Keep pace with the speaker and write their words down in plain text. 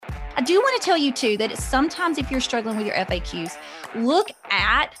I do want to tell you too, that sometimes if you're struggling with your FAQs, look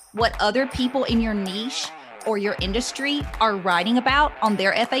at what other people in your niche or your industry are writing about on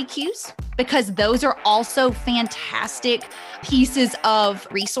their FAQs, because those are also fantastic pieces of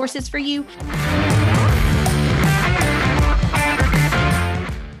resources for you.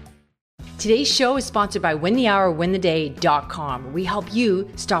 Today's show is sponsored by WinTheHour, We help you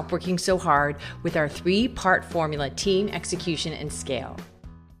stop working so hard with our 3-part formula: team, execution, and scale.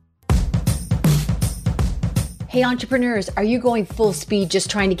 Hey entrepreneurs, are you going full speed just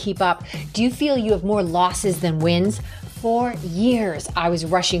trying to keep up? Do you feel you have more losses than wins? For years, I was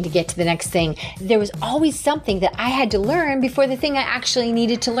rushing to get to the next thing. There was always something that I had to learn before the thing I actually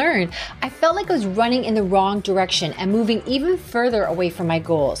needed to learn. I felt like I was running in the wrong direction and moving even further away from my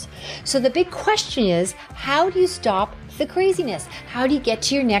goals. So the big question is, how do you stop the craziness? How do you get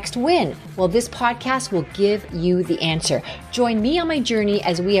to your next win? Well, this podcast will give you the answer. Join me on my journey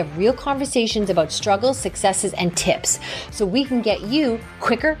as we have real conversations about struggles, successes, and tips so we can get you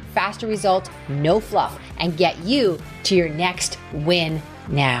quicker, faster results, no fluff, and get you to your next win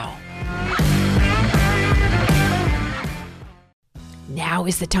now. Now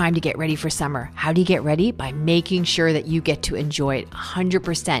is the time to get ready for summer. How do you get ready? By making sure that you get to enjoy it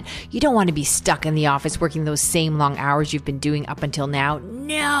 100%. You don't want to be stuck in the office working those same long hours you've been doing up until now.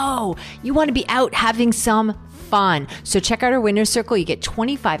 No, you want to be out having some fun. So check out our Winner's Circle. You get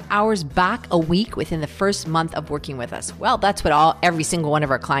 25 hours back a week within the first month of working with us. Well, that's what every single one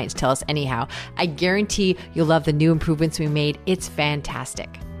of our clients tell us anyhow. I guarantee you'll love the new improvements we made. It's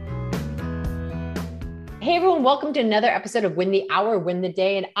fantastic. Hey everyone, welcome to another episode of Win the Hour, Win the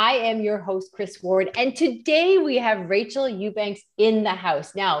Day. And I am your host, Chris Ward. And today we have Rachel Eubanks in the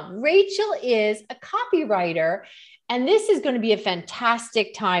house. Now, Rachel is a copywriter, and this is going to be a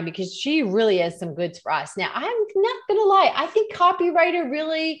fantastic time because she really has some goods for us. Now, I'm not going to lie. I think copywriter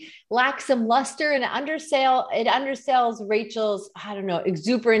really lacks some luster and it undersells Rachel's,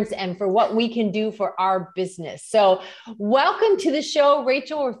 exuberance and for what we can do for our business. So welcome to the show,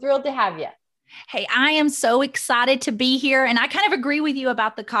 Rachel. We're thrilled to have you. Hey, I am so excited to be here. And I kind of agree with you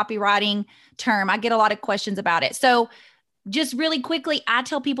about the copywriting term. I get a lot of questions about it. So just really quickly, I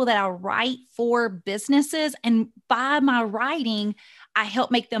tell people that I write for businesses, and by my writing, I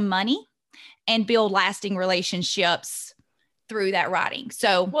help make them money and build lasting relationships through that writing.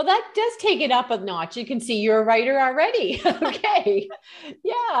 So, well, that does take it up a notch. You can see you're a writer already. Okay.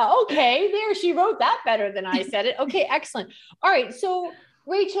 Yeah. Okay. There, she wrote that better than I said it. Okay. Excellent. All right. So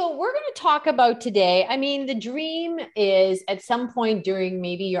Rachel, we're going to talk about today. I mean, the dream is at some point during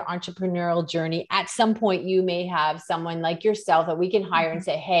maybe your entrepreneurial journey, at some point you may have someone like yourself that we can hire and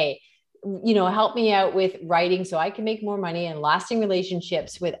say, hey, help me out with writing so I can make more money and lasting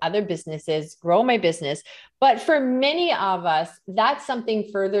relationships with other businesses, grow my business. But for many of us, that's something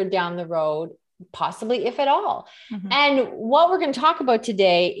further down the road, possibly if at all. Mm-hmm. And what we're going to talk about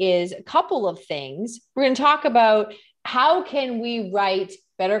today is a couple of things. We're going to talk about how can we write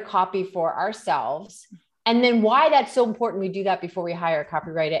better copy for ourselves? And then why that's so important we do that before we hire a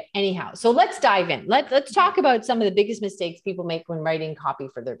copywriter anyhow. So let's dive in. Let's talk about some of the biggest mistakes people make when writing copy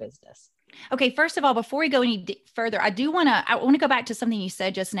for their business. Okay. First of all, before we go any further, I want to go back to something you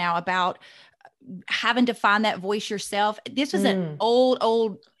said just now about having to find that voice yourself. This was an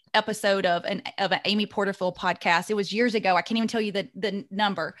old episode of an Amy Porterfield podcast. It was years ago. I can't even tell you the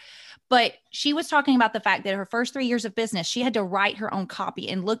number, but she was talking about the fact that her first 3 years of business, she had to write her own copy.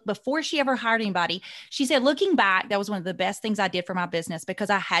 And before she ever hired anybody, she said, looking back, that was one of the best things I did for my business because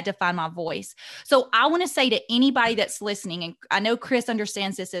I had to find my voice. So I want to say to anybody that's listening, and I know Chris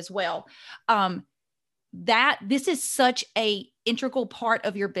understands this as well, that this is such a integral part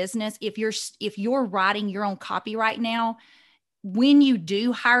of your business. If you're writing your own copy right now, when you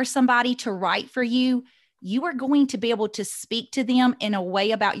do hire somebody to write for you, you are going to be able to speak to them in a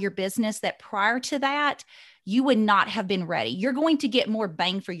way about your business that prior to that, you would not have been ready. You're going to get more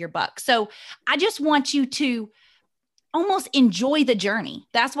bang for your buck. So I just want you to almost enjoy the journey.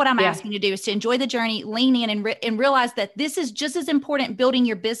 That's what I'm asking you to do, is to enjoy the journey, lean in and realize that this is just as important building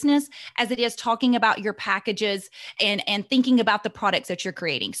your business as it is talking about your packages and thinking about the products that you're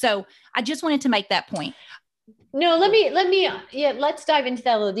creating. So I just wanted to make that point. No, let's dive into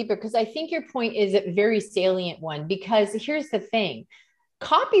that a little deeper, because I think your point is a very salient one, because here's the thing.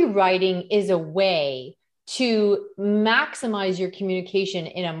 Copywriting is a way to maximize your communication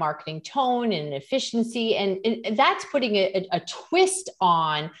in a marketing tone and efficiency. And that's putting a twist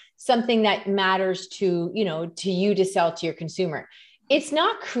on something that matters to you to sell to your consumer. It's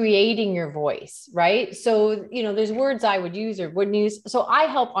not creating your voice, right? So, there's words I would use or wouldn't use. So I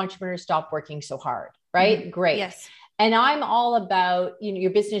help entrepreneurs stop working so hard, right? Mm-hmm. Great. Yes. And I'm all about, your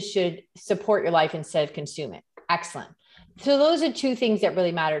business should support your life instead of consume it. Excellent. So those are two things that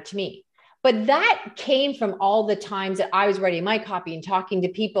really matter to me. But that came from all the times that I was writing my copy and talking to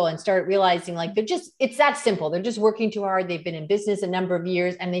people and started realizing like, it's that simple. They're just working too hard. They've been in business a number of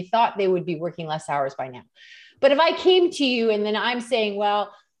years and they thought they would be working less hours by now. But if I came to you and then I'm saying,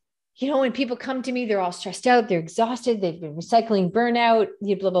 well, when people come to me, they're all stressed out, they're exhausted, they've been recycling burnout,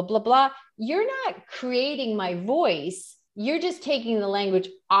 blah, blah, blah, blah. You're not creating my voice. You're just taking the language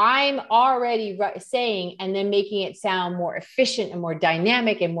I'm already saying and then making it sound more efficient and more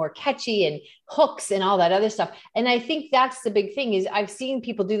dynamic and more catchy and hooks and all that other stuff. And I think that's the big thing is I've seen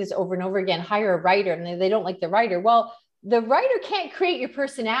people do this over and over again, hire a writer and they don't like the writer. Well, the writer can't create your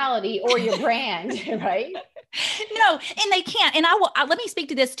personality or your brand, right? No, and they can't. And let me speak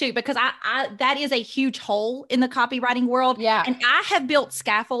to this too, because I that is a huge hole in the copywriting world. Yeah. And I have built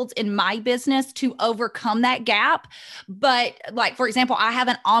scaffolds in my business to overcome that gap. But like, for example, I have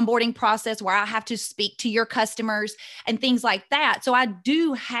an onboarding process where I have to speak to your customers and things like that. So I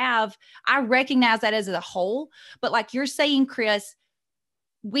recognize that as a whole, but like you're saying, Chris,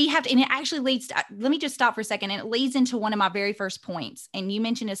 we have to, and it actually leads to, let me just stop for a second. And it leads into one of my very first points. And you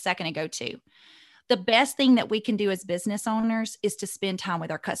mentioned a second ago too. The best thing that we can do as business owners is to spend time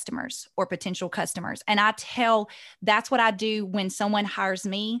with our customers or potential customers. And that's what I do when someone hires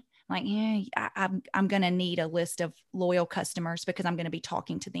me. Like, I'm going to need a list of loyal customers because I'm going to be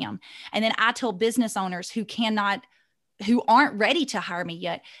talking to them. And then I tell business owners who aren't ready to hire me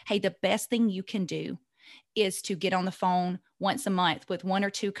yet, hey, the best thing you can do is to get on the phone once a month with one or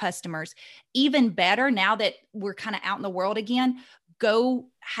two customers. Even better, now that we're kind of out in the world again, go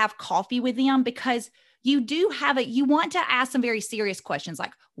have coffee with them, because you want to ask some very serious questions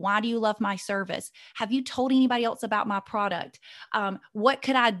like, why do you love my service? Have you told anybody else about my product? What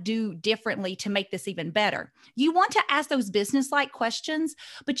could I do differently to make this even better? You want to ask those business-like questions,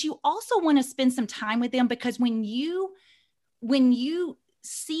 but you also want to spend some time with them, because when you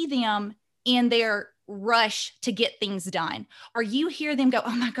see them in their rush to get things done, or you hear them go,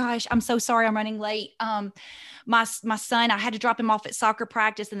 oh my gosh, I'm so sorry, I'm running late. My son, I had to drop him off at soccer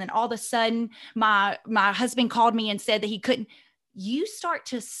practice. And then all of a sudden my husband called me and said that he couldn't. You start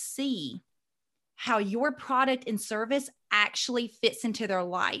to see how your product and service actually fits into their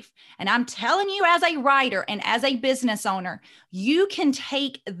life. And I'm telling you, as a writer and as a business owner, you can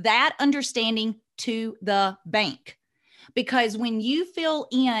take that understanding to the bank. Because when you fill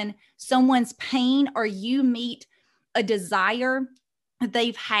in someone's pain or you meet a desire that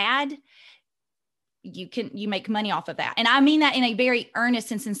they've had, you make money off of that. And I mean that in a very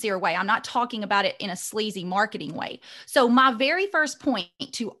earnest and sincere way. I'm not talking about it in a sleazy marketing way. So my very first point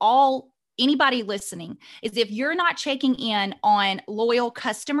to anybody listening is, if you're not checking in on loyal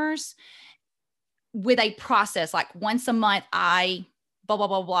customers with a process, like once a month, blah, blah,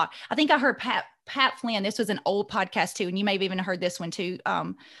 blah, blah. I think I heard Pat Flynn, this was an old podcast too, and you may have even heard this one too,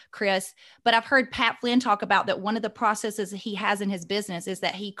 Chris, but I've heard Pat Flynn talk about that one of the processes that he has in his business is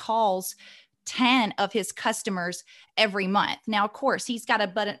that he calls 10 of his customers every month. Now, of course, he's got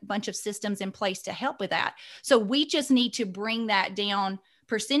a bunch of systems in place to help with that. So we just need to bring that down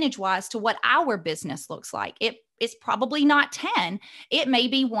percentage-wise to what our business looks like. It's probably not 10. It may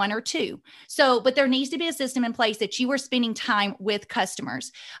be 1 or 2. So, but there needs to be a system in place that you are spending time with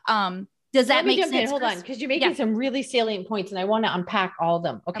customers. Does that make sense? Hold on, because you're making some really salient points and I want to unpack all of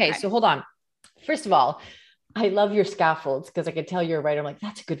them. Okay. So hold on. First of all, I love your scaffolds, because I could tell you're a writer. I'm like,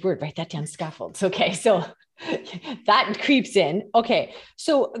 that's a good word. Write that down, scaffolds. Okay. So that creeps in. Okay.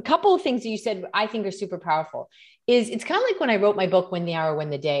 So a couple of things that you said I think are super powerful is it's kind of like when I wrote my book, Win the Hour, Win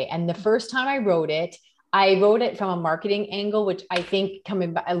the Day. And the first time I wrote it from a marketing angle, which I think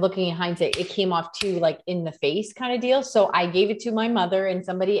looking in hindsight, it came off too like in the face kind of deal. So I gave it to my mother and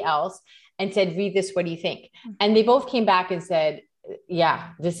somebody else and said, read this. What do you think? And they both came back and said, yeah,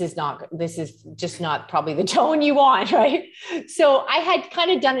 this is just not probably the tone you want. Right. So I had kind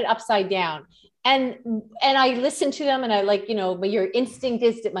of done it upside down. And I listened to them and I like, but your instinct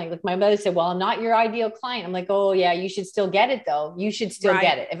is that my mother said, well, I'm not your ideal client. I'm like, oh yeah, you should still get it though. You should still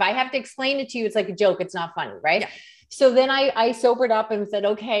get it. If I have to explain it to you, it's like a joke. It's not funny. Right. Yeah. So then I sobered up and said,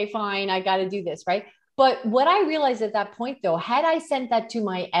 okay, fine. I got to do this. Right. But what I realized at that point though, had I sent that to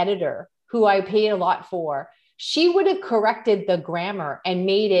my editor, who I paid a lot for, she would have corrected the grammar and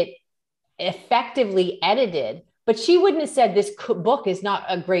made it effectively edited. But she wouldn't have said this book is not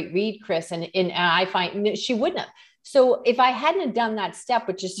a great read, Chris. And I find she wouldn't have. So if I hadn't done that step,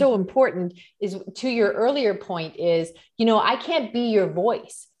 which is so important, is to your earlier point is, I can't be your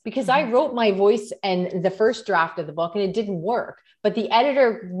voice. because I wrote my voice and the first draft of the book and it didn't work, but the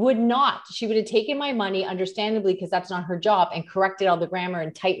editor would not. She would have taken my money, understandably, because that's not her job, and corrected all the grammar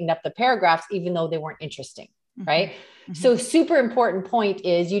and tightened up the paragraphs, even though they weren't interesting. Right. Mm-hmm. So super important point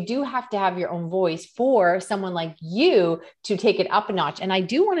is you do have to have your own voice for someone like you to take it up a notch. And I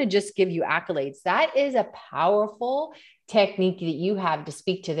do want to just give you accolades. That is a powerful technique that you have to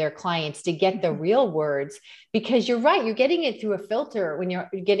speak to their clients, to get the real words, because you're right. You're getting it through a filter when you're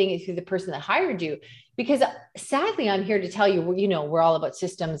getting it through the person that hired you. Because sadly, I'm here to tell you, you know, we're all about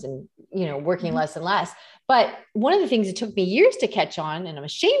systems and, you know, working less and less. But one of the things that took me years to catch on, and I'm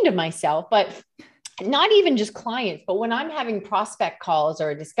ashamed of myself, but not even just clients, but when I'm having prospect calls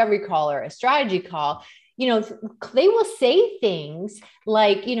or a discovery call or a strategy call, you know, they will say things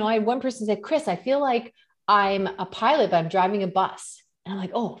like, you know, I had one person said, Chris, I feel like I'm a pilot, but I'm driving a bus. And I'm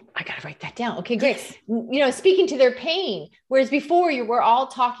like, oh, I got to write that down. Okay, great. Yes. You know, speaking to their pain. Whereas before we're all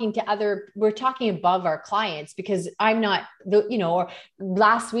talking to we're talking above our clients, because I'm not you know, or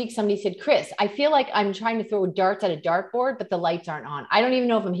last week somebody said, Chris, I feel like I'm trying to throw darts at a dartboard, but the lights aren't on. I don't even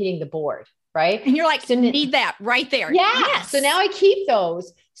know if I'm hitting the board. Right. And you're like, so need that right there. Yeah. Yes. So now I keep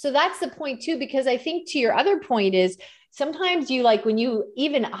those. So that's the point too, because I think to your other point is sometimes you like when you,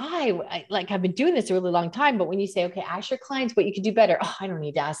 even I like, I've been doing this a really long time, but when you say, okay, ask your clients what you could do better. Oh, I don't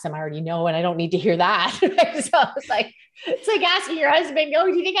need to ask them. I already know. And I don't need to hear that. So it's like asking your husband, oh,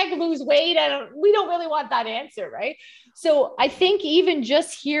 do you think I could lose weight? We don't really want that answer. Right. So I think even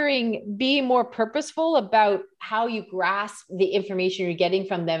just hearing, being more purposeful about how you grasp the information you're getting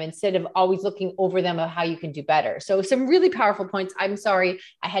from them instead of always looking over them of how you can do better. So some really powerful points. I'm sorry,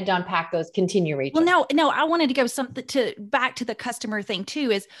 I had to unpack those. Continue, Rachel. Well, no, I wanted to go back to the customer thing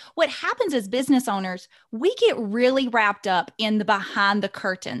too, is what happens as business owners, we get really wrapped up in the behind the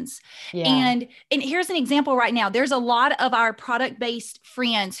curtains. Yeah. And here's an example right now. There's a lot of our product-based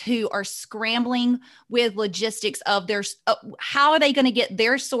friends who are scrambling with logistics of how are they going to get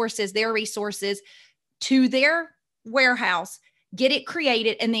their sources, their resources to their warehouse, get it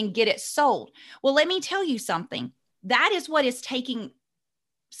created, and then get it sold. Well, let me tell you something. That is what is taking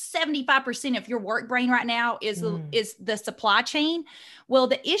 75% of your work brain right now is the supply chain. Well,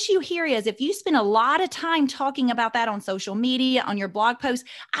 the issue here is if you spend a lot of time talking about that on social media, on your blog posts,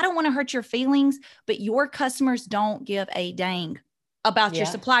 I don't want to hurt your feelings, but your customers don't give a dang about your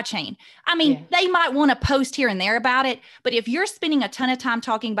supply chain. I mean, they might want to post here and there about it, but if you're spending a ton of time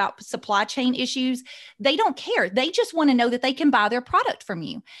talking about supply chain issues, they don't care. They just want to know that they can buy their product from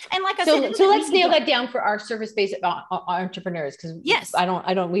you. And like I said, so let's nail that down for our service-based entrepreneurs. Cause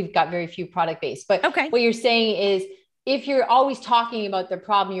we've got very few product-based, but what you're saying is if you're always talking about the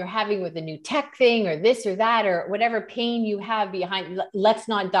problem you're having with a new tech thing or this or that, or whatever pain you have behind, let's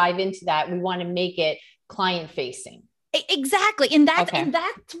not dive into that. We want to make it client-facing. Exactly. And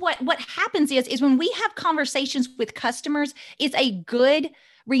that's what happens is when we have conversations with customers, it's a good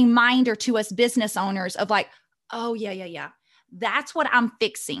reminder to us business owners of like, oh yeah. That's what I'm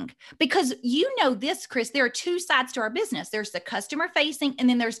fixing. Because you know this, Chris, there are two sides to our business. There's the customer facing and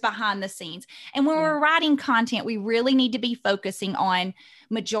then there's behind the scenes. And when we're writing content, we really need to be focusing on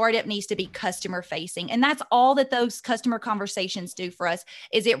majority of it needs to be customer facing. And that's all that those customer conversations do for us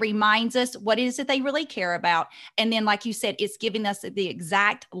is it reminds us what it is that they really care about. And then, like you said, it's giving us the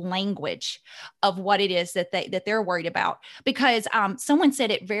exact language of what it is that they're worried about. Because someone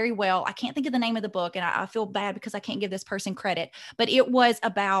said it very well. I can't think of the name of the book and I feel bad because I can't give this person credit, but it was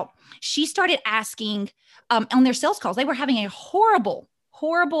about, she started asking on their sales calls, they were having a horrible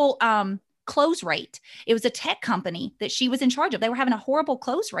close rate. It was a tech company that she was in charge of. They were having a horrible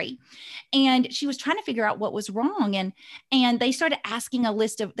close rate. And she was trying to figure out what was wrong. And they started adding a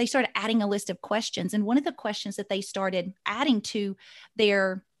list of questions. And one of the questions that they started adding to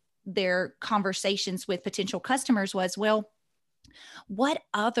their conversations with potential customers was, well, what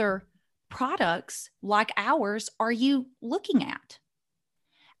other products like ours are you looking at?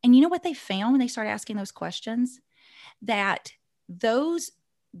 And you know what they found when they started asking those questions? That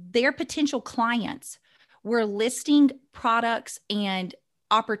their potential clients were listing products and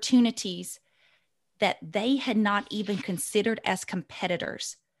opportunities that they had not even considered as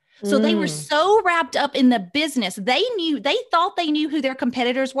competitors. So they were so wrapped up in the business. They thought they knew who their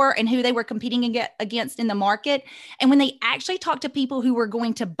competitors were and who they were competing against in the market. And when they actually talked to people who were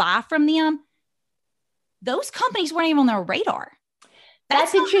going to buy from them, those companies weren't even on their radar.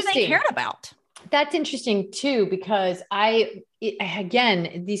 That's interesting. What they cared about. That's interesting too, because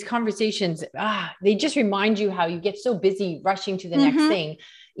again, these conversations, they just remind you how you get so busy rushing to the next thing.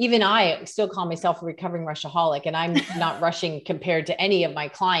 even I still call myself a recovering rushaholic, and I'm not rushing compared to any of my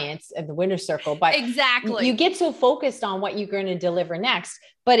clients in the winner's circle, but exactly, you get so focused on what you're going to deliver next.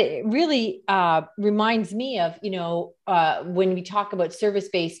 But it really reminds me of, when we talk about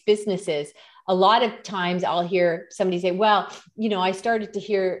service-based businesses, a lot of times I'll hear somebody say, well, I started to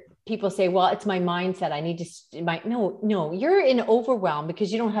hear people say, well, it's my mindset. I need to, no, you're in overwhelm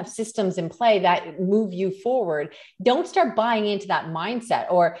because you don't have systems in play that move you forward. Don't start buying into that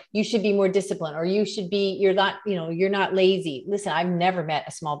mindset, or you should be more disciplined, or you're not lazy. Listen, I've never met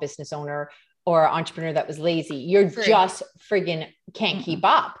a small business owner or entrepreneur that was lazy. You're just friggin' can't keep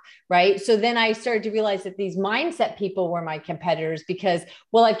up. Right. So then I started to realize that these mindset people were my competitors because,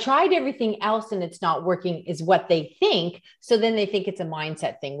 well, I've tried everything else and it's not working, is what they think. So then they think it's a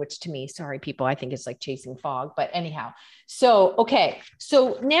mindset thing, which to me, sorry, people, I think it's like chasing fog, but anyhow. So, okay.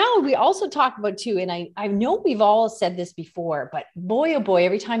 So now we also talk about too, and I know we've all said this before, but boy, oh boy,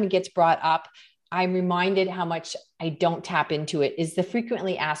 every time it gets brought up, I'm reminded how much I don't tap into it, is the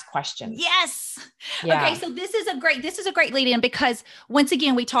frequently asked questions. Yes. Yeah. Okay. So this is a great lead in, because once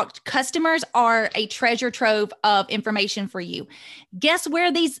again, we talked, customers are a treasure trove of information for you. Guess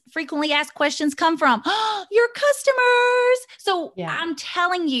where these frequently asked questions come from? Your customers. So I'm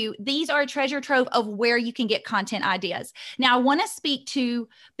telling you, these are a treasure trove of where you can get content ideas. Now, I want to speak to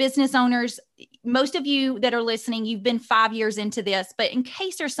business owners. Most of you that are listening, you've been 5 years into this, but in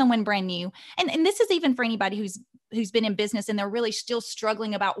case there's someone brand new, and this is even for anybody who's been in business and they're really still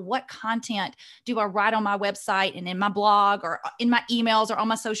struggling about what content do I write on my website and in my blog or in my emails or on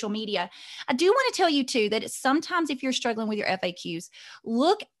my social media. I do want to tell you too, that sometimes if you're struggling with your FAQs,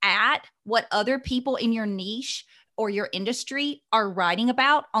 look at what other people in your niche or your industry are writing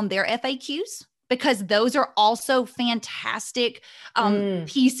about on their FAQs, because those are also fantastic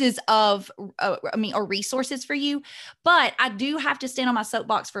pieces of, or resources for you. But I do have to stand on my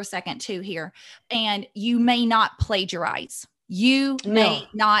soapbox for a second too here. And you may not plagiarize. You may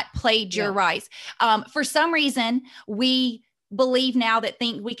not plagiarize. For some reason, we believe now that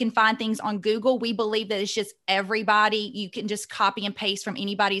we can find things on Google. We believe that it's just everybody. You can just copy and paste from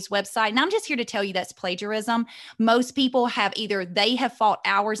anybody's website. And I'm just here to tell you that's plagiarism. Most people have they have fought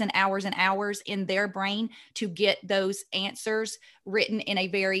hours and hours and hours in their brain to get those answers written in a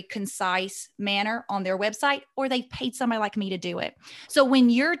very concise manner on their website, or they've paid somebody like me to do it. So when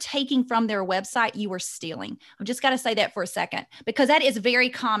you're taking from their website, you are stealing. I've just got to say that for a second, because that is very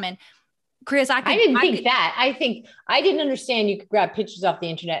common. Chris, I didn't understand you could grab pictures off the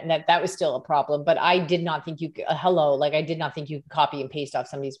internet and that was still a problem, but I did not think you could, I did not think you could copy and paste off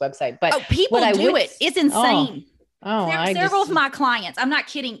somebody's website, but people do it. It's insane. Several of my clients, I'm not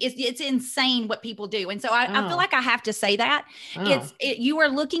kidding. It's insane what people do. And so I feel like I have to say that you are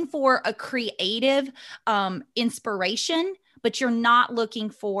looking for a creative inspiration, but you're not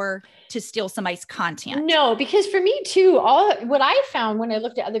looking to steal somebody's content. No, because for me too, what I found when I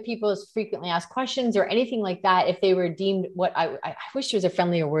looked at other people's frequently asked questions or anything like that, if they were deemed what I wish there was a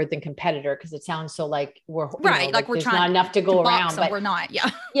friendlier word than competitor, because it sounds so like we're right, like we're trying not enough to go around, but we're not. Yeah.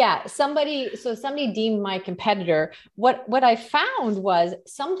 Yeah. Somebody deemed my competitor. What I found was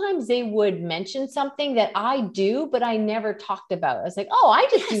sometimes they would mention something that I do, but I never talked about. I was like, oh, I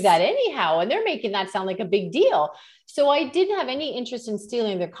just do that anyhow. And they're making that sound like a big deal. So I didn't have any interest in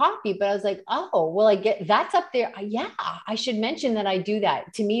stealing their copy, but I was like, oh, well, I get that's up there. Yeah, I should mention that I do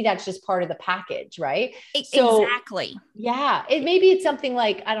that. To me, that's just part of the package, right? So, exactly. Yeah, maybe it's something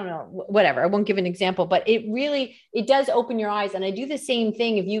like, I don't know, whatever. I won't give an example, but it does open your eyes. And I do the same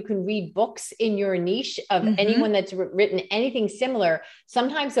thing. If you can read books in your niche of anyone that's written anything similar,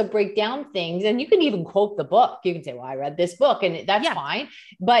 sometimes they'll break down things and you can even quote the book. You can say, well, I read this book and that's fine.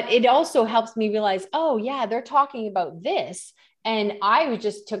 But it also helps me realize, oh yeah, they're talking about this. And I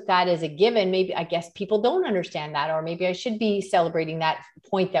just took that as a given. Maybe, I guess people don't understand that, or maybe I should be celebrating that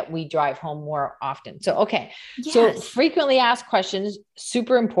point that we drive home more often. So, okay. Yes. So frequently asked questions,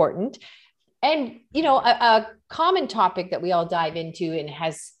 super important. And, a common topic that we all dive into and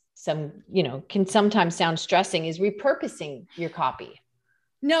has some, can sometimes sound stressing is repurposing your copy.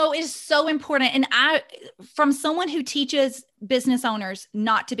 No, it's so important. And from someone who teaches business owners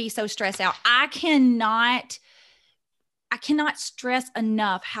not to be so stressed out, I cannot stress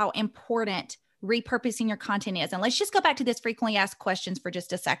enough how important repurposing your content is. And let's just go back to this frequently asked questions for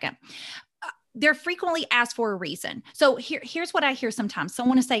just a second. They're frequently asked for a reason. So here's what I hear sometimes.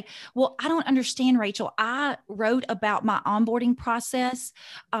 Someone will say, well, I don't understand, Rachel. I wrote about my onboarding process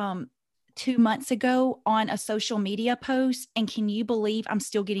 2 months ago on a social media post. And can you believe I'm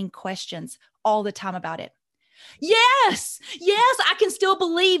still getting questions all the time about it? Yes, I can still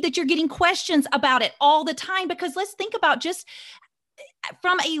believe that you're getting questions about it all the time, because let's think about just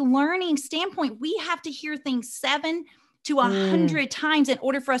from a learning standpoint, we have to hear things 7 to 100 times in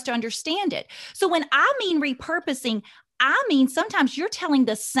order for us to understand it. So when I mean repurposing, I mean sometimes you're telling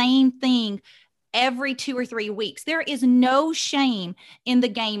the same thing every 2 or 3 weeks. There is no shame in the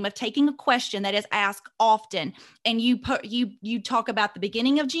game of taking a question that is asked often, and you talk about the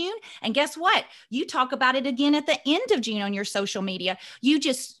beginning of June, and guess what? You talk about it again at the end of June on your social media. You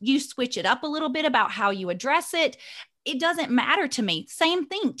switch it up a little bit about how you address it. It doesn't matter to me. Same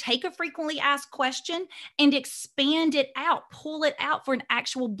thing. Take a frequently asked question and expand it out, pull it out for an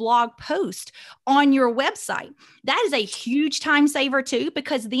actual blog post on your website. That is a huge time saver too,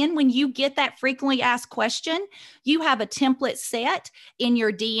 because then when you get that frequently asked question, you have a template set in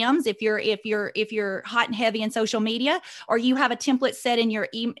your DMs if you're hot and heavy in social media, or you have a template set in your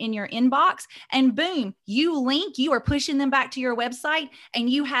inbox, and boom, you are pushing them back to your website,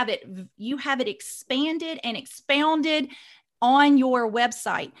 and you have it expanded and expounded on your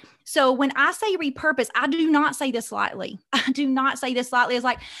website. So when I say repurpose, I do not say this lightly. I do not say this lightly. It's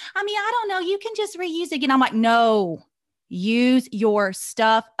like, I don't know, you can just reuse it again. I'm like, no, use your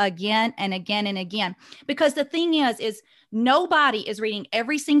stuff again and again and again. Because the thing is nobody is reading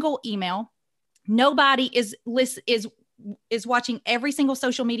every single email. Nobody is watching every single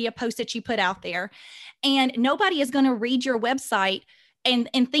social media post that you put out there. And nobody is going to read your website and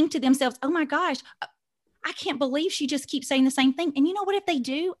think to themselves, oh my gosh, I can't believe she just keeps saying the same thing. And you know what? If they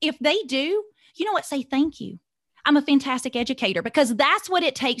do, you know what? Say thank you. I'm a fantastic educator, because that's what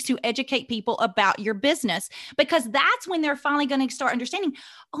it takes to educate people about your business, because that's when they're finally going to start understanding,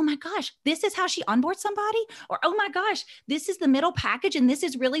 oh my gosh, this is how she onboards somebody, or, oh my gosh, this is the middle package. And this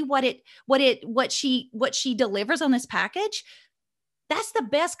is really what she delivers on this package. That's the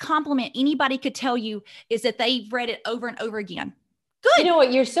best compliment anybody could tell you, is that they've read it over and over again. Good. You know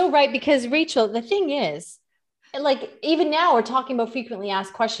what? You're so right, because Rachel, the thing is, like, even now we're talking about frequently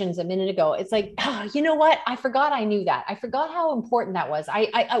asked questions a minute ago. It's like, oh, you know what? I forgot I knew that. I forgot how important that was.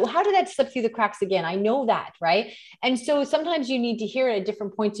 How did that slip through the cracks again? I know that, right? And so sometimes you need to hear it at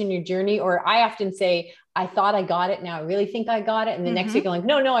different points in your journey. Or I often say, I thought I got it. Now I really think I got it. And the next week I'm like,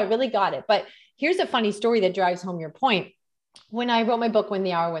 no, I really got it. But here's a funny story that drives home your point. When I wrote my book, Win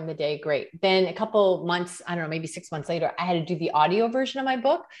the Hour, Win the Day, great. Then a couple months, I don't know, maybe 6 months later, I had to do the audio version of my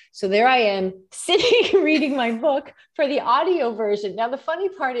book. So there I am sitting reading my book for the audio version. Now, the funny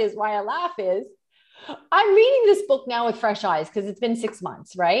part is, why I laugh is, I'm reading this book now with fresh eyes, because it's been 6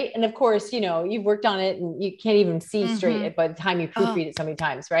 months, right? And of course, you've worked on it and you can't even see straight by the time you proofread it so many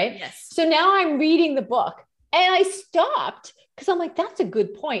times, right? Yes. So now I'm reading the book, and I stopped, because I'm like, that's a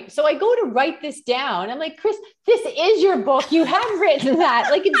good point. So I go to write this down. I'm like, Chris, this is your book. You have written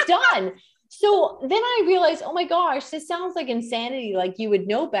that. Like, it's done. So then I realized, oh my gosh, this sounds like insanity. Like, you would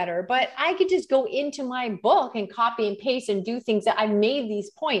know better, but I could just go into my book and copy and paste and do things that I made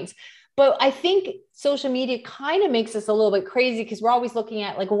these points. But I think social media kind of makes us a little bit crazy, because we're always looking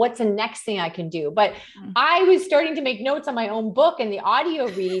at, like, what's the next thing I can do? But I was starting to make notes on my own book and the audio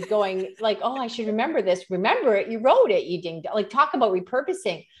read, going like, oh, I should remember this. Remember it. You wrote it. You didn't, like, talk about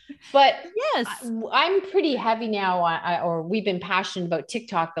repurposing. But yes, I'm pretty heavy now, or we've been passionate about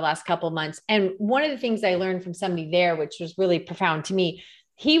TikTok the last couple of months. And one of the things I learned from somebody there, which was really profound to me,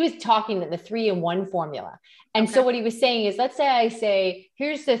 he was talking the 3-in-1 formula. And so what he was saying is, let's say I say,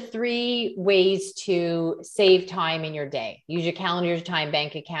 here's the 3 ways to save time in your day. Use your calendar, your time,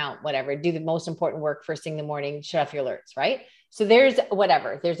 bank account, whatever. Do the most important work first thing in the morning, shut off your alerts, right? So there's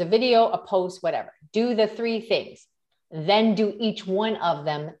a video, a post, whatever. Do the 3 things, then do each one of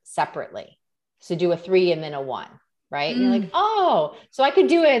them separately. So do a 3 and then a 1. Right. And you're like, oh, so I could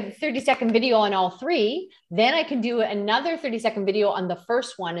do a 30-second video on all 3. Then I can do another 30-second video on the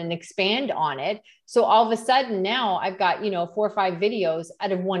first one and expand on it. So all of a sudden now I've got, 4 or 5 videos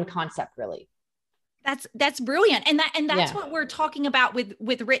out of one concept, really. That's brilliant. And that's what we're talking about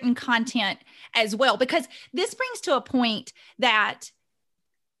with written content as well, because this brings to a point that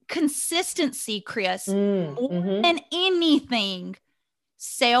consistency, Chris, more than anything,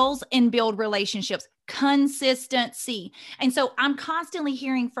 sells and build relationships. Consistency. And so I'm constantly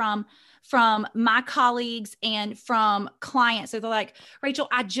hearing from my colleagues and from clients. So they're like, Rachel,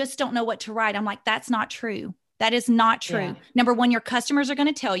 I just don't know what to write. I'm like, that's not true. That is not true. Yeah. Number 1, your customers are going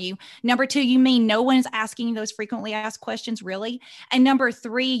to tell you. Number 2, you mean no one is asking you those frequently asked questions, really? And number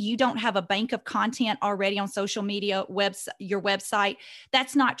 3, you don't have a bank of content already on social media, your website.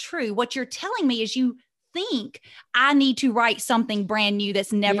 That's not true. What you're telling me is you think I need to write something brand new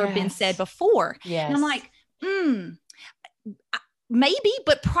that's never been said before. Yes. And I'm like, maybe,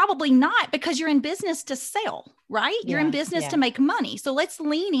 but probably not, because you're in business to sell, right? You're in business to make money. So let's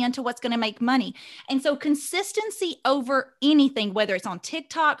lean into what's going to make money. And so consistency over anything, whether it's on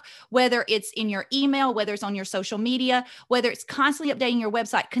TikTok, whether it's in your email, whether it's on your social media, whether it's constantly updating your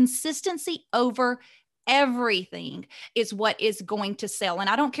website, consistency over everything is what is going to sell. And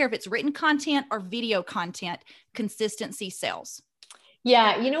I don't care if it's written content or video content, consistency sells.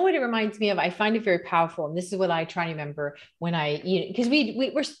 Yeah. You know what it reminds me of? I find it very powerful. And this is what I try to remember when because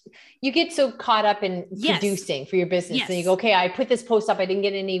you get so caught up in producing for your business and you go, okay, I put this post up. I didn't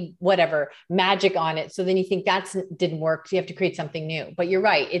get any, whatever magic on it. So then you think that didn't work. So you have to create something new, but you're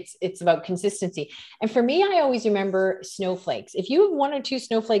right. It's about consistency. And for me, I always remember snowflakes. If you have 1 or 2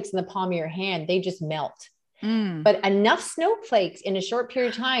 snowflakes in the palm of your hand, they just melt. But enough snowflakes in a short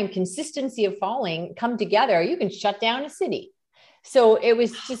period of time, consistency of falling come together, you can shut down a city. So it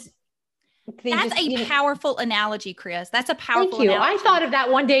was just, that's a powerful analogy, Chris. That's a powerful Thank you. analogy. I thought of that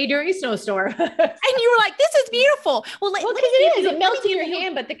one day during a snowstorm. And you were like, this is beautiful. Well, because it melts in your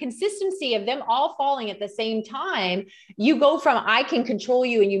hand, but the consistency of them all falling at the same time, you go from, I can control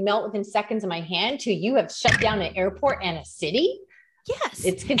you and you melt within seconds of my hand to you have shut down an airport and a city. Yes.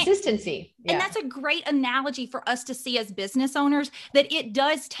 It's consistency. And that's a great analogy for us to see as business owners, that it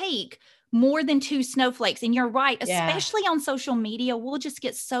does take more than 2 snowflakes. And you're right, especially on social media, we'll just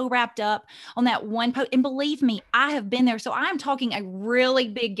get so wrapped up on that one post. And believe me, I have been there. So I'm talking a really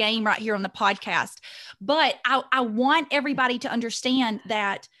big game right here on the podcast, but I want everybody to understand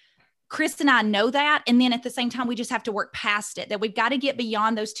that Chris and I know that. And then at the same time, we just have to work past it, that we've got to get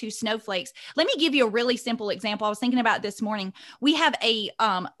beyond those 2 snowflakes. Let me give you a really simple example. I was thinking about it this morning. We have a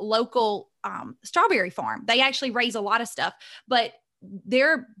local strawberry farm. They actually raise a lot of stuff, but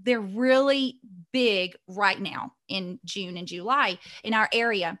they're really big right now in June and July in our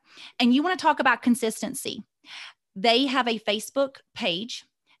area. And you want to talk about consistency. They have a Facebook page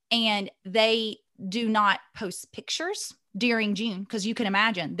and they do not post pictures during June, because you can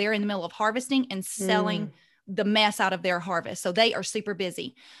imagine they're in the middle of harvesting and selling the mess out of their harvest. So they are super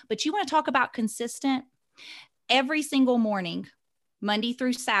busy. But you want to talk about consistent. Every single morning, Monday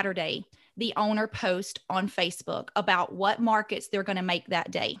through Saturday, the owner posts on Facebook about what markets they're going to make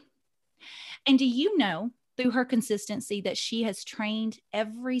that day. And do you know, through her consistency, that she has trained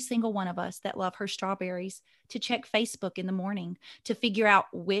every single one of us that love her strawberries to check Facebook in the morning to figure out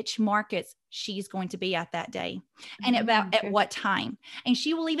which markets she's going to be at that day and at what time. And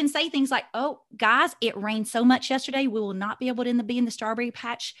she will even say things like, oh, guys, it rained so much yesterday, we will not be able to be in the strawberry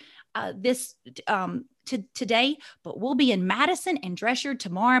patch today, but we'll be in Madison and Dresher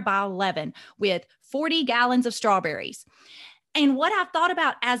tomorrow by 11 with 40 gallons of strawberries. And what I've thought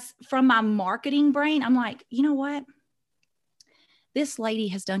about as from my marketing brain, I'm like, you know what? This lady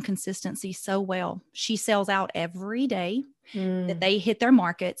has done consistency so well. She sells out every day that they hit their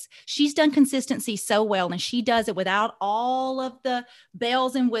markets. She's done consistency so well, and she does it without all of the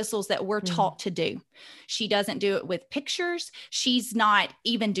bells and whistles that we're taught to do. She doesn't do it with pictures. She's not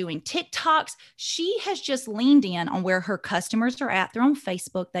even doing TikToks. She has just leaned in on where her customers are at. They're on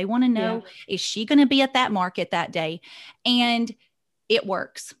Facebook. They want to know, is she going to be at that market that day? And it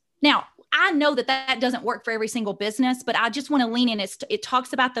works. Now, I know that doesn't work for every single business, but I just want to lean in. It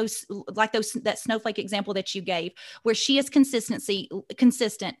talks about that snowflake example that you gave, where she is consistent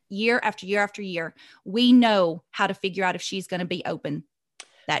year after year after year. We know how to figure out if she's going to be open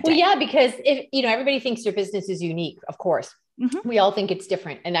that day. Well, yeah, because if everybody thinks their business is unique, of course. We all think it's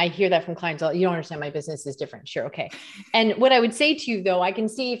different. And I hear that from clients. You don't understand, my business is different. Sure. Okay. And what I would say to you though, I can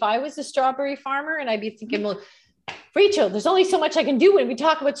see if I was a strawberry farmer and I'd be thinking, well, Rachel, there's only so much I can do when we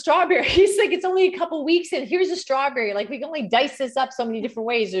talk about strawberries. Like, it's only a couple weeks and here's a strawberry. Like, we can only dice this up so many different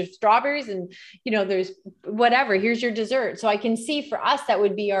ways. There's strawberries and, there's whatever, here's your dessert. So I can see for us, that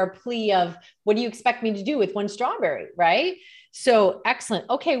would be our plea of, what do you expect me to do with one strawberry? Right. So excellent.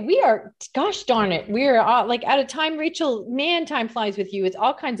 Okay. We are, gosh darn it. We are like out of time, Rachel, man, time flies with you. It's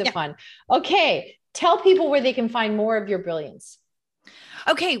all kinds of fun. Okay. Tell people where they can find more of your brilliance.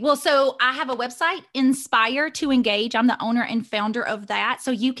 Okay. Well, so I have a website, Inspire to Engage. I'm the owner and founder of that.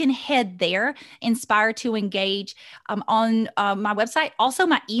 So you can head there, Inspire to Engage, on my website. Also,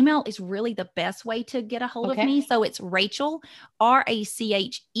 my email is really the best way to get a hold of me. So it's Rachel,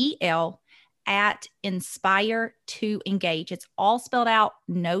 Rachel, at Inspire to Engage. It's all spelled out,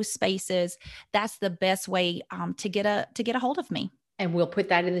 no spaces. That's the best way to get a hold of me. And we'll put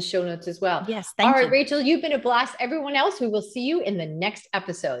that in the show notes as well. Yes. Thank you. All right, Rachel, you've been a blast. Everyone else, we will see you in the next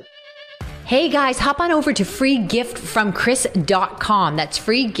episode. Hey guys, hop on over to freegiftfromchris.com. That's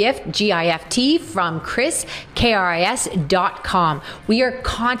free gift, GIFT, from Chris, KRIS.com. We are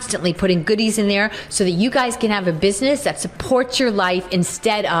constantly putting goodies in there so that you guys can have a business that supports your life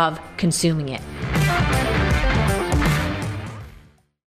instead of consuming it.